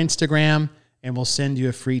highlight you on Instagram and we'll send you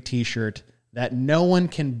a free t-shirt that no one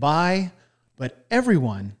can buy, but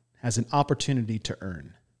everyone has an opportunity to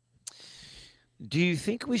earn. Do you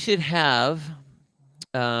think we should have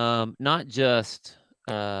not just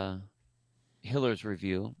Hiller's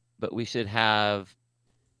review, but we should have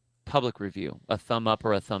public review, a thumb up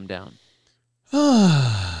or a thumb down?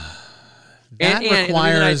 That And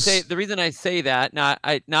requires... the reason I say that, now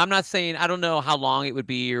I'm not saying, I don't know how long it would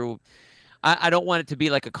be, or I don't want it to be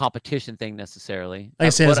like a competition thing necessarily. Like I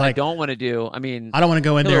said, what it's I like, don't want to do, I mean, I don't want to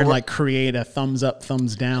go in there and Hiller- like create a thumbs up,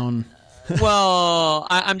 thumbs down. well,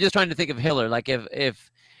 I'm just trying to think of Hiller. Like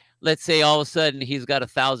if let's say all of a sudden he's got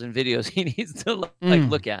 1,000 videos he needs to like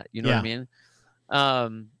look at, you know what I mean?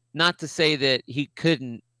 Not to say that he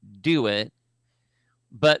couldn't do it,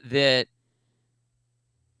 but that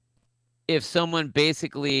if someone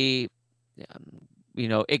basically,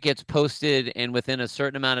 it gets posted and within a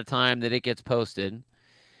certain amount of time that it gets posted,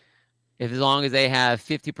 as long as they have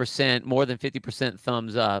 50%, more than 50%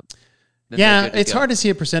 thumbs up. then they're Yeah, good to it's go. hard to see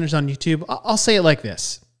a percentage on YouTube. I'll say it like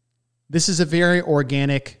this. This is a very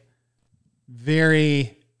organic,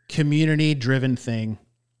 very community-driven thing.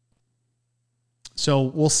 So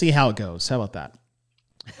we'll see how it goes. How about that?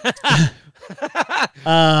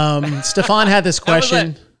 Stefan had this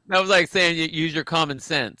question. That was like saying you use your common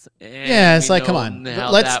sense. And Yeah, it's we like, come know on.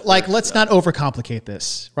 how Let's that works, let's so. not overcomplicate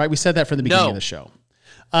this, right? We said that from the beginning No. of the show.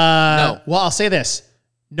 No. Well, I'll say this.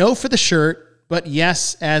 No for the shirt, but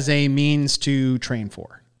yes as a means to train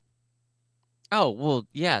for. Oh, well,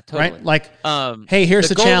 yeah, totally. Right? Like, hey, here's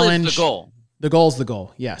the goal challenge. Is the goal. The goal's the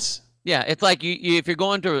goal. Yes. Yeah, it's like you if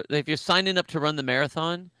you're signing up to run the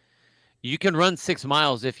marathon, you can run 6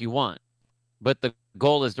 miles if you want, but the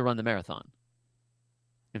goal is to run the marathon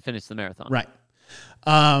and finish the marathon. Right.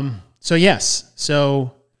 So yes.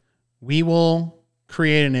 So we will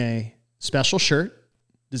create a special shirt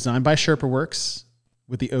designed by SherpaWorks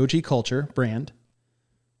with the OG Culture brand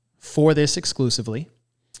for this exclusively.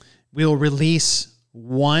 We will release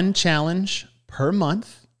one challenge per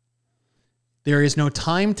month. There is no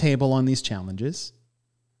timetable on these challenges.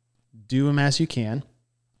 Do them as you can.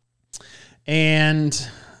 And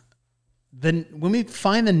then when we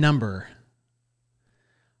find the number,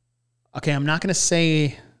 okay, I'm not going to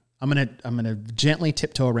say, I'm going to gently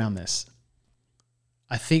tiptoe around this.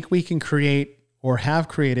 I think we can create or have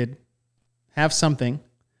something.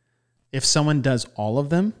 If someone does all of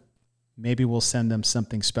them, maybe we'll send them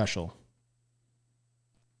something special.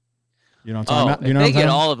 You know what I'm talking about? If You know they what I'm get talking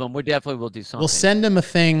all of them, we definitely will do something. We'll send them a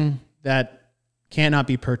thing that cannot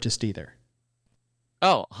be purchased either.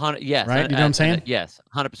 Oh, yes. Right? You know what I'm saying? Yes,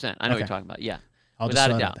 100%. I know what Okay. you're talking about. Yeah. I'll Without just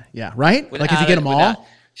a let doubt. it- Yeah, right? Like if you get them all.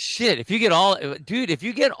 Shit, if you get all, dude, if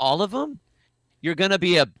you get all of them, you're gonna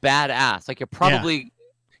be a badass. Like you're probably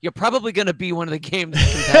gonna be one of the game's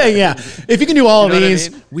competitors. Yeah. If you can do all You know of what I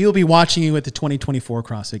these, mean? we'll be watching you at the 2024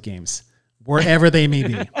 CrossFit Games, wherever they may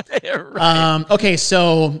be. Right. Okay,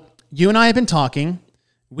 so you and I have been talking.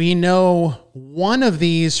 We know one of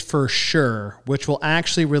these for sure, which will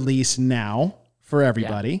actually release now for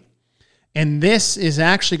everybody. And this is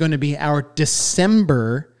actually going to be our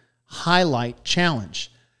December highlight challenge.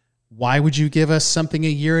 Why would you give us something a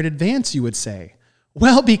year in advance, you would say?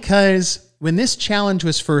 Well, because when this challenge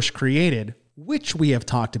was first created, which we have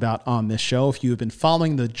talked about on this show, if you have been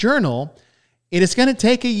following the journal, it is going to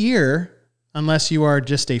take a year, unless you are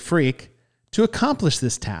just a freak, to accomplish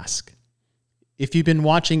this task. If you've been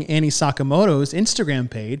watching Annie Sakamoto's Instagram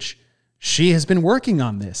page, she has been working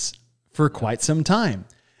on this for quite some time.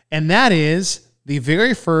 And that is the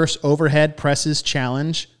very first overhead presses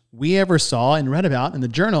challenge we ever saw and read about in the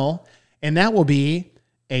journal, and that will be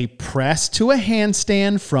a press to a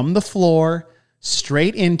handstand from the floor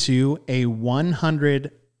straight into a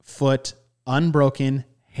 100-foot unbroken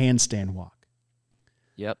handstand walk.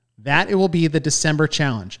 Yep. That it will be the December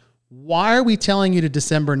challenge. Why are we telling you to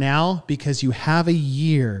December now? Because you have a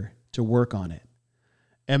year to work on it.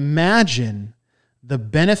 Imagine the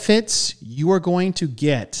benefits you are going to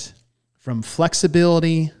get from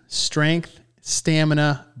flexibility, strength,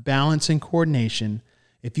 stamina, balance, and coordination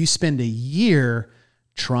if you spend a year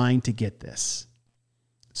trying to get this.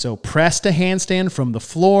 So press to handstand from the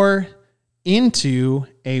floor into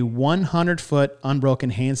a 100-foot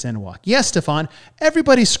unbroken handstand walk. Yes, Stefan,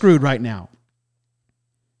 everybody's screwed right now.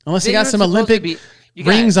 Unless you got some Olympic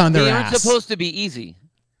rings on their ass. They aren't supposed to be easy.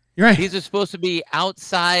 You're right. These are supposed to be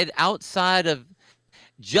outside of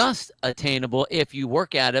just attainable if you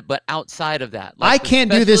work at it, but outside of that. I can't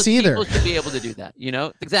do this either. People should be able to do that,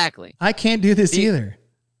 Exactly. I can't do this either.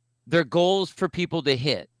 They're goals for people to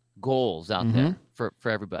hit. Goals out there for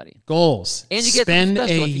everybody. Goals. And you get spend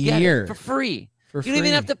a year for free. You don't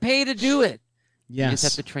even have to pay to do it. Yes. You just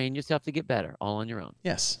have to train yourself to get better, all on your own.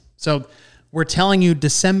 Yes. So we're telling you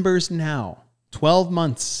December's now. 12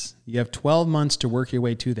 months. You have 12 months to work your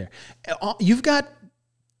way to there. You've got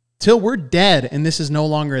till we're dead and this is no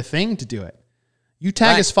longer a thing to do it. You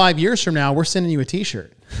tag us 5 years from now, we're sending you a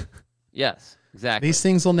t-shirt. Yes, exactly. These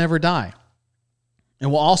things will never die. And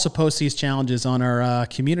we'll also post these challenges on our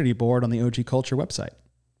community board on the OG Culture website.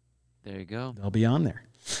 There you go. They'll be on there.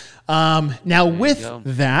 Now, with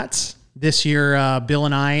that, this year, Bill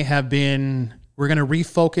and I we're going to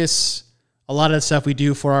refocus a lot of the stuff we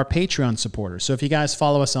do for our Patreon supporters. So if you guys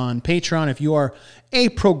follow us on Patreon, if you are a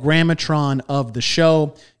programmatron of the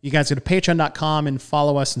show, you guys go to patreon.com and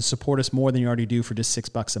follow us and support us more than you already do for just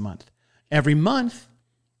 $6 a month. Every month,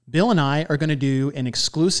 Bill and I are going to do an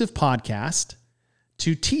exclusive podcast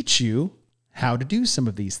to teach you how to do some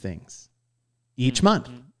of these things each month.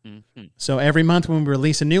 So every month when we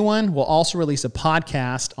release a new one, we'll also release a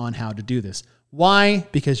podcast on how to do this. Why?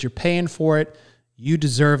 Because you're paying for it. You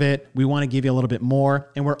deserve it. We want to give you a little bit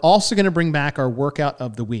more. And we're also going to bring back our workout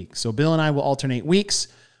of the week. So Bill and I will alternate weeks.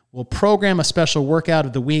 We'll program a special workout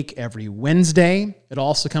of the week every Wednesday. It'll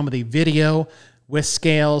also come with a video with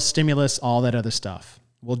scales, stimulus, all that other stuff.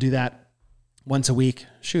 We'll do that once a week.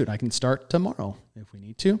 Shoot, I can start tomorrow if we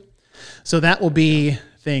need to. So that will be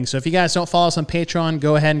thing. So if you guys don't follow us on Patreon,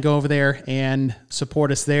 go ahead and go over there and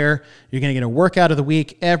support us there. You're going to get a workout of the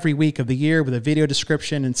week every week of the year with a video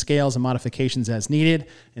description and scales and modifications as needed.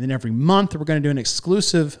 And then every month, we're going to do an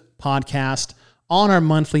exclusive podcast on our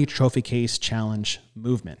monthly Trophy Case Challenge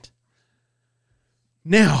movement.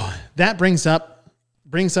 Now, that brings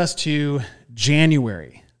us to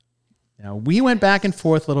January. Now, we went back and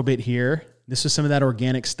forth a little bit here. This was some of that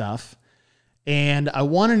organic stuff. And I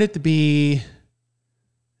wanted it to be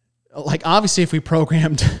like, obviously, if we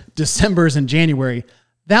programmed December's and January,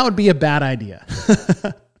 that would be a bad idea.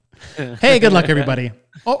 Hey, good luck, everybody.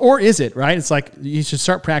 Or is it, right? It's like you should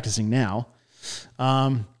start practicing now.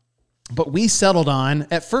 But we settled on,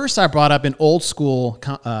 at first I brought up an old school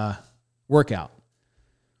workout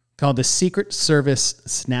called the Secret Service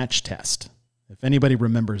Snatch Test, if anybody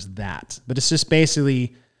remembers that. But it's just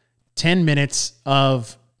basically 10 minutes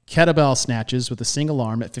of kettlebell snatches with a single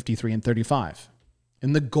arm at 53 and 35.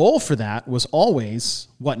 And the goal for that was always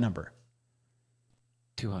what number?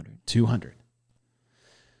 200.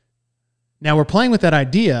 Now we're playing with that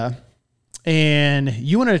idea, and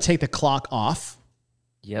you wanted to take the clock off.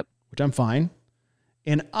 Yep. Which I'm fine.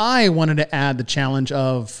 And I wanted to add the challenge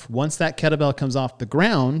of once that kettlebell comes off the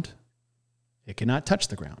ground, it cannot touch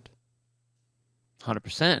the ground.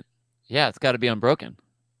 100%. Yeah, it's got to be unbroken.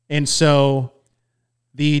 And so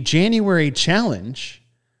the January challenge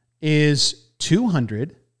is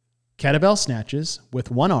 200 kettlebell snatches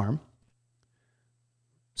with one arm.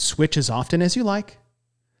 Switch as often as you like.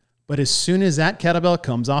 But as soon as that kettlebell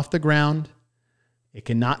comes off the ground, it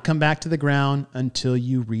cannot come back to the ground until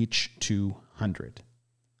you reach 200.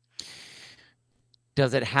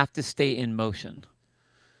 Does it have to stay in motion?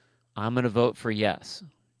 I'm going to vote for yes.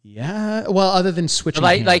 Yeah. Well, other than switching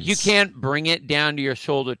hands. Like you can't bring it down to your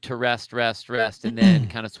shoulder to rest, and then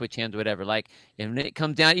kind of switch hands, whatever. Like if it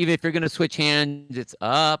comes down, even if you're going to switch hands, it's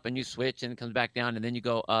up and you switch and it comes back down and then you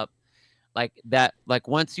go up. Like that, like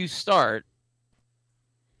once you start,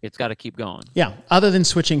 it's got to keep going. Yeah. Other than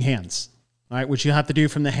switching hands, right? Which you have to do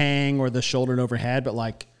from the hang or the shoulder and overhead, but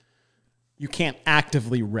like you can't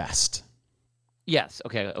actively rest. Yes.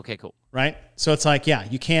 Okay, cool. Right? So it's like, yeah,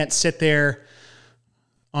 you can't sit there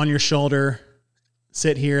on your shoulder,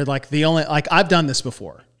 sit here. Like I've done this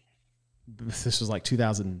before. This was like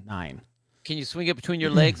 2009. Can you swing it between your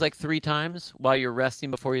legs like 3 times while you're resting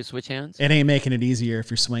before you switch hands? It ain't making it easier if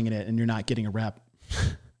you're swinging it and you're not getting a rep.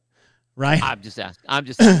 Right? I'm just asking.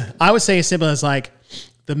 I would say as simple as like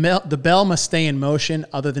the bell must stay in motion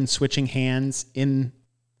other than switching hands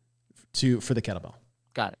for the kettlebell.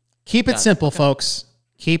 Got it. Keep it simple, folks.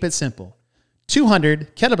 Keep it simple.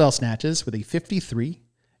 200 kettlebell snatches with a 53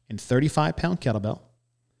 and 35 pound kettlebell.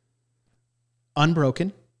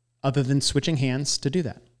 Unbroken other than switching hands to do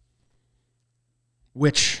that.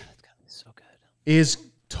 Which is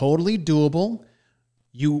totally doable.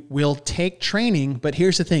 You will take training, but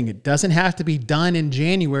here's the thing. It doesn't have to be done in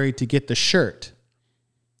January to get the shirt,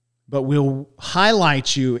 but we'll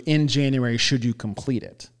highlight you in January should you complete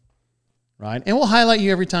it, right? And we'll highlight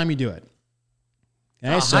you every time you do it.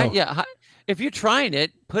 Okay, if you're trying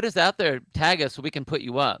it, put us out there, tag us so we can put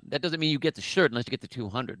you up. That doesn't mean you get the shirt unless you get the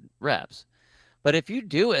 200 reps. But if you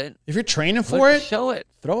do it, if you're training for it, show it.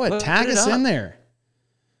 Throw it, tag us in there.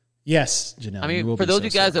 Yes, Janelle. I mean, for those of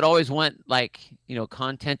you guys that always want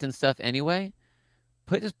content and stuff anyway,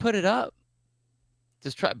 just put it up.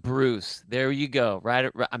 Just try Bruce. There you go.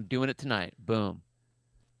 Right, I'm doing it tonight. Boom.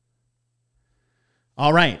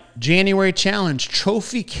 All right. January challenge,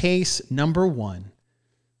 trophy case number 1.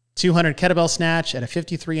 200 kettlebell snatch at a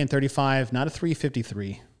 53 and 35, not a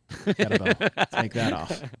 353 kettlebell. Take that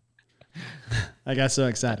off. I got so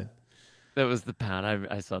excited. That was the pound.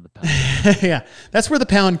 I saw the pound. Yeah, that's where the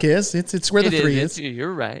pound is. It's where the 3 is.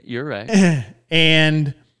 You're right.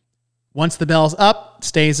 And once the bell's up,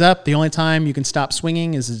 stays up. The only time you can stop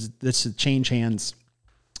swinging is to change hands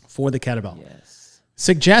for the kettlebell. Yes.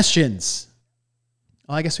 Suggestions.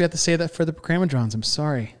 Well, I guess we have to say that for the Procramidrons. I'm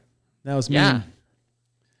sorry. That was mean.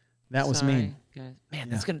 That was mean. Guys. Man,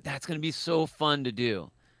 that's gonna be so fun to do.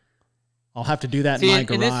 I'll have to do that in my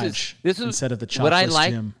garage instead of the Chopless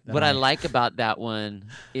gym. What I like about that one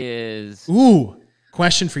is... Ooh,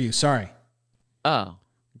 question for you. Sorry. Oh.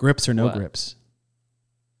 Grips or no grips?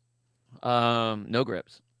 No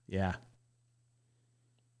grips. Yeah.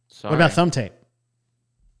 Sorry. What about thumb tape?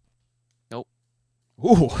 Nope.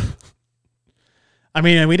 Ooh. I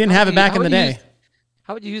mean, we didn't have it back in the day.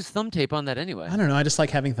 How would you use thumb tape on that anyway? I don't know. I just like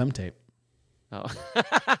having thumb tape. Oh.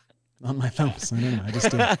 On my thumbs. I don't know. I just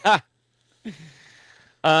do.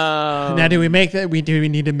 Now, do we make that? Do we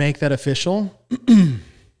need to make that official?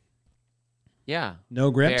 Yeah. No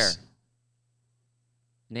grips. Bare.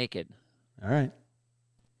 Naked. All right.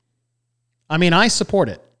 I mean, I support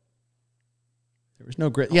it. There was no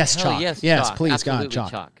grip. Yes, chalk. Yes, chalk. Please, absolutely, God,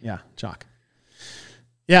 chalk. Chalk. Yeah, chalk.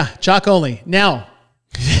 Yeah, chalk only. Now,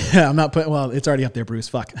 I'm not putting. Well, it's already up there, Bruce.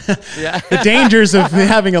 Fuck. Yeah. The dangers of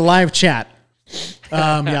having a live chat.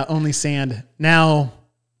 Yeah, only sand. Now.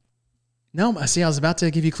 No, see, I was about to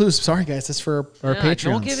give you clues. Sorry, guys. That's for our Patreons.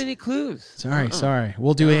 Don't give any clues. Sorry.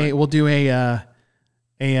 We'll do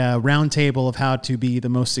a round table of how to be the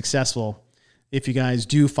most successful if you guys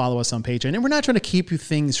do follow us on Patreon. And we're not trying to keep you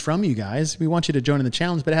things from you guys. We want you to join in the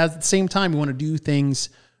challenge, but at the same time, we want to do things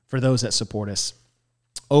for those that support us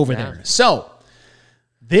over there. So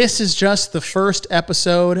this is just the first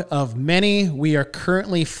episode of many. We are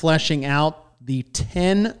currently fleshing out the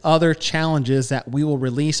 10 other challenges that we will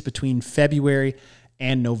release between February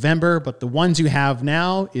and November. But the ones you have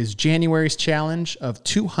now is January's challenge of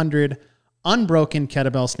 200 unbroken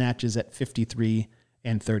kettlebell snatches at 53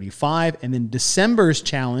 and 35. And then December's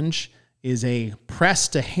challenge is a press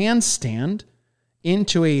to handstand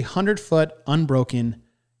into a 100-foot unbroken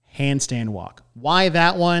handstand walk. Why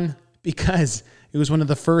that one? Because it was one of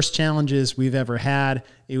the first challenges we've ever had.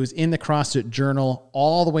 It was in the CrossFit Journal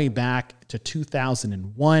all the way back to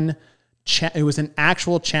 2001. It was an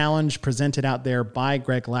actual challenge presented out there by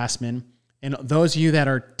Greg Glassman. And those of you that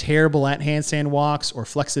are terrible at handstand walks or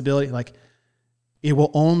flexibility, it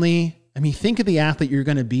will only, think of the athlete you're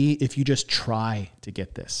going to be if you just try to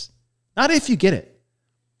get this. Not if you get it.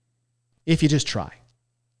 If you just try.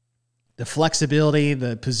 The flexibility,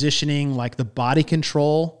 the positioning, the body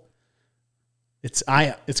control, it's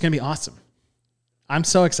going to be awesome. I'm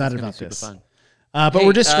so excited about this. Fun. But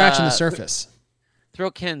we're just scratching the surface. Throw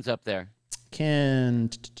Ken's up there. Ken.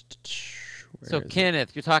 So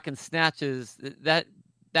Kenneth, you're talking snatches. That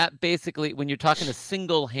basically, when you're talking a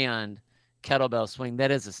single hand kettlebell swing,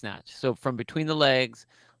 that is a snatch. So from between the legs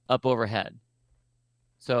up overhead.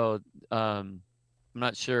 So I'm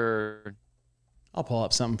not sure. I'll pull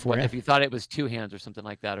up something for you. If you thought it was 2 hands or something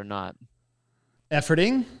like that or not.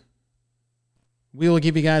 Efforting. We will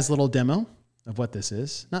give you guys a little demo of what this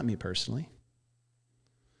is. Not me personally.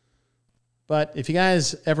 But if you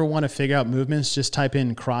guys ever want to figure out movements, just type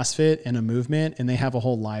in CrossFit and a movement, and they have a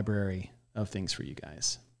whole library of things for you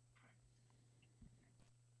guys.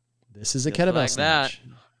 This is a kettlebell like snatch.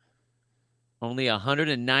 That. Only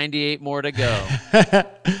 198 more to go.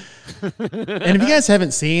 And if you guys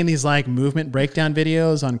haven't seen these like movement breakdown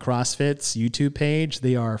videos on CrossFit's YouTube page,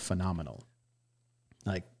 they are phenomenal.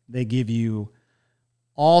 Like they give you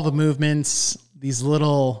all the movements, these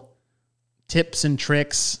little tips and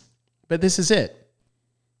tricks, but this is it.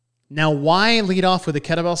 Now, why lead off with a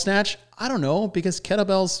kettlebell snatch? I don't know, because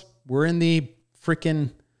kettlebells were in the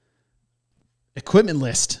freaking equipment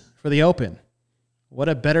list for the Open. What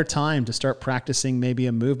a better time to start practicing maybe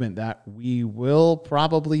a movement that we will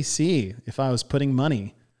probably see if I was putting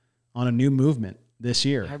money on a new movement this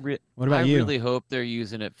year. What about you? I really hope they're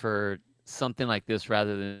using it for something like this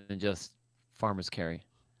rather than just farmer's carry.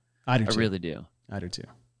 I do too. I really do. I do too.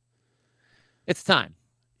 It's time.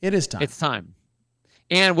 It is time. It's time.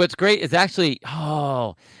 And what's great is actually,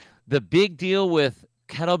 the big deal with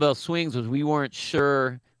kettlebell swings was we weren't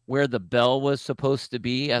sure where the bell was supposed to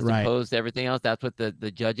be as opposed to everything else. That's what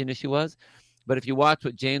the judging issue was. But if you watch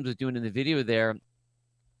what James was doing in the video there,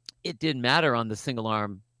 it didn't matter on the single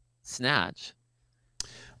arm snatch.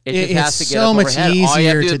 It has to get so much overhead.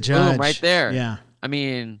 Easier to judge. Boom, right there. Yeah. I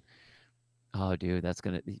mean, dude, that's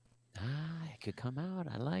going to be, it could come out.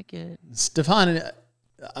 I like it. Stefan,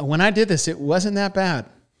 when I did this, it wasn't that bad.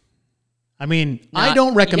 I mean, I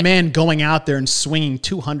don't recommend going out there and swinging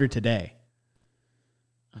 200 today.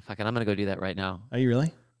 Fuck it, I'm going to go do that right now. Are you really?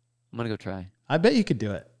 I'm going to go try. I bet you could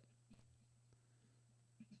do it.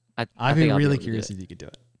 I'd be really curious if you could do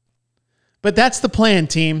it. But that's the plan,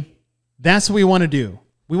 team. That's what we want to do.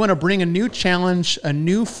 We want to bring a new challenge, a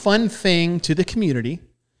new fun thing to the community.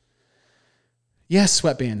 Yes,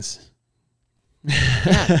 sweatbands.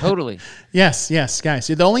 Yeah, totally. Yes, guys.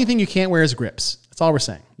 The only thing you can't wear is grips. That's all we're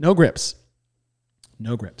saying. No grips.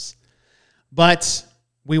 No grips. But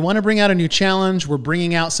we want to bring out a new challenge. We're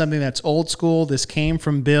bringing out something that's old school. This came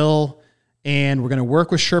from Bill, and we're going to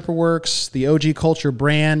work with Sherpa Works, the OG Culture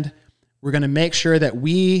brand. We're going to make sure that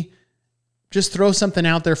we just throw something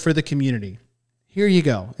out there for the community. Here you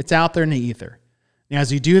go. It's out there in the ether. Now,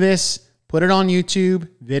 as you do this, put it on YouTube,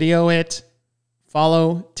 video it,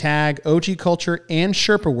 follow, tag OG Culture and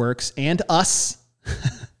Sherpa Works and us.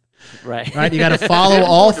 Right. You got to follow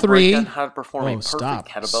all three. Break down how to perform a perfect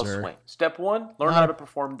kettlebell swing. Step 1, learn how to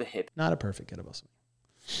perform the hip. Not a perfect kettlebell swing.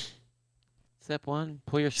 Step 1,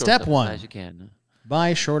 pull your shorts Step up 1, as high as you can.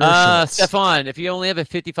 Buy shorter shorts. Step 1, if you only have a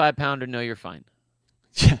 55-pounder, no, you're fine.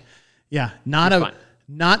 Yeah.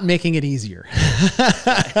 Not making it easier.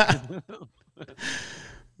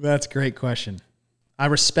 That's a great question. I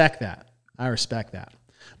respect that.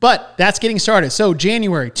 But that's getting started. So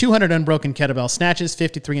January, 200 unbroken kettlebell snatches,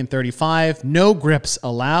 53 and 35. No grips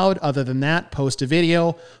allowed. Other than that, post a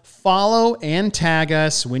video. Follow and tag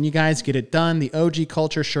us when you guys get it done. The OG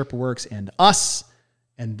Culture, Sherpa Works, and us.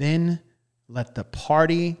 And then let the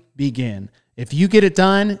party begin. If you get it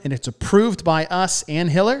done and it's approved by us and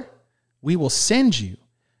Hiller, we will send you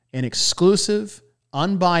an exclusive,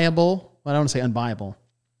 unbuyable. Well, I don't want to say unbuyable.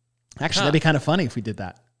 Actually, that'd be kind of funny if we did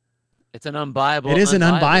that. It's an unbuyable. It is an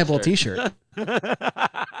unbuyable t-shirt.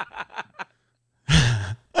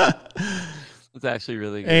 It's actually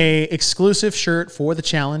really good. A exclusive shirt for the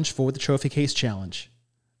challenge, for the Trophy Case Challenge,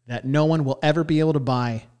 that no one will ever be able to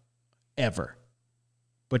buy, ever.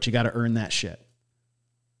 But you got to earn that shit.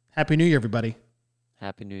 Happy New Year, everybody.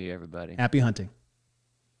 Happy New Year, everybody. Happy hunting.